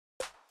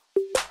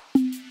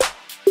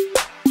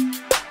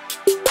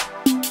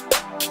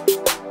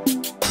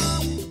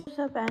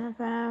up, Anna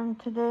fam?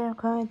 Today I'm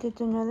coming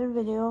with another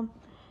video,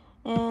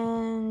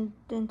 and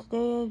in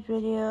today's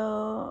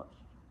video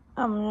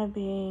I'm gonna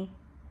be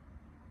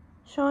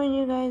showing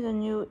you guys a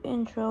new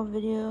intro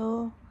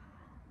video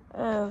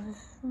of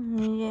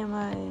me and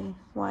my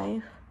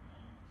wife.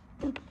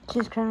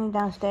 She's currently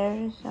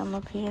downstairs. I'm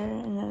up here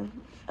in the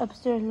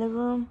upstairs living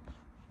room,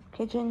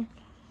 kitchen.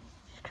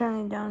 She's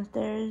currently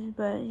downstairs,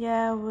 but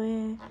yeah,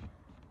 we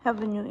have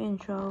a new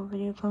intro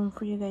video coming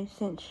for you guys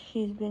since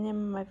she's been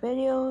in my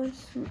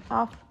videos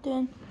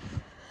often.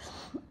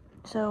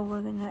 So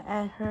we're gonna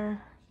add her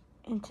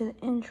into the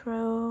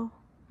intro.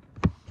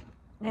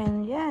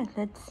 And yeah,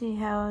 let's see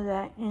how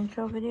that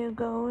intro video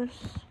goes.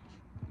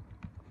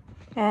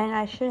 And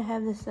I should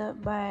have this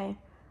up by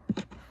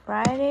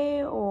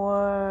Friday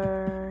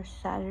or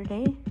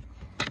Saturday.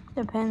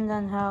 Depends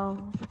on how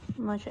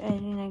much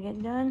editing I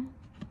get done.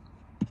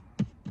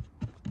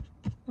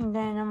 And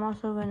then I'm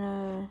also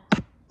gonna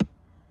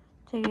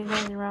take you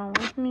guys around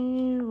with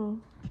me. We're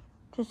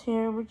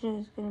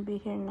just gonna be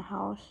here in the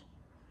house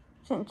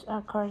since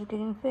our car is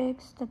getting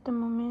fixed at the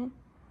moment.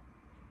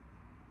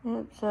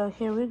 Yep, so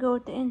here we go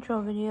with the intro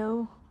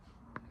video.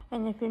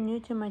 And if you're new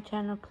to my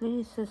channel,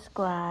 please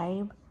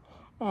subscribe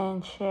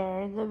and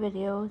share the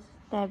videos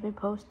that I've been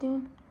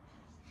posting.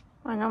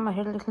 I know my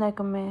hair looks like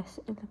a mess.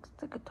 It looks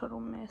like a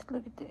total mess.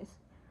 Look at this.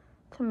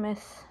 It's a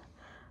mess.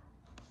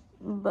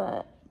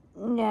 But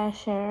yeah,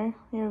 share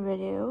your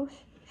videos.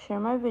 Share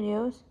my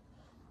videos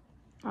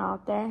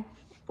out there.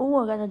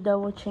 Oh, I got a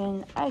double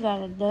chin.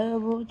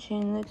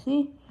 Look,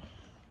 see?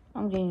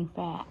 I'm getting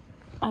fat.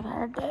 I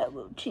got a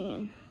double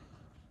chin.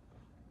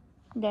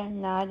 There,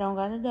 now I don't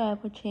got a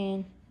double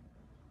chin.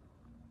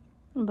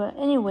 But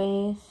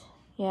anyways,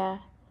 yeah.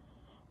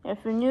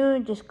 If you're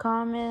new, just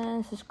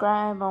comment,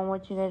 subscribe on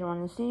what you guys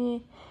want to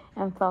see,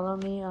 and follow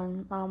me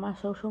on all my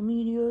social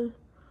media,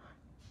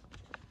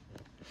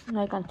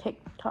 like on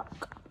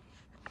TikTok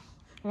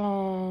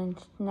and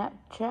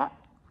Snapchat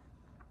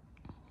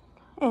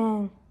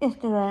and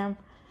Instagram.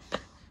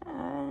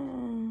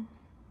 And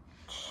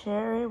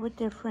share it with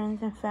their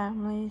friends and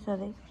family so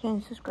they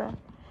can subscribe,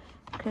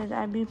 because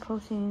I be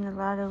posting a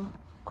lot of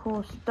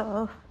cool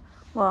stuff.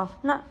 I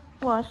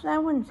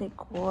wouldn't say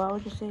cool. I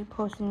would just say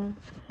posting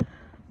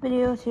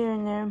videos here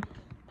and there.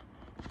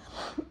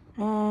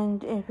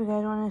 And if you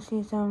guys want to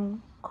see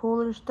some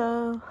cooler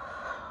stuff,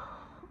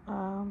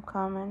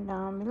 comment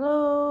down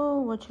below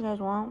what you guys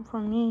want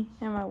from me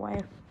and my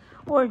wife,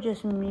 or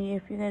just me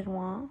if you guys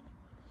want.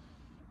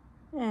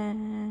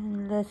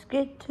 And let's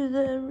get to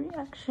the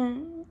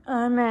reaction.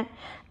 I meant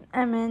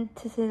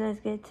to say let's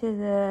get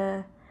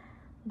to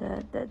the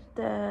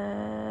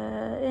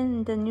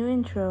new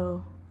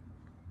intro.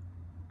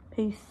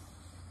 Peace.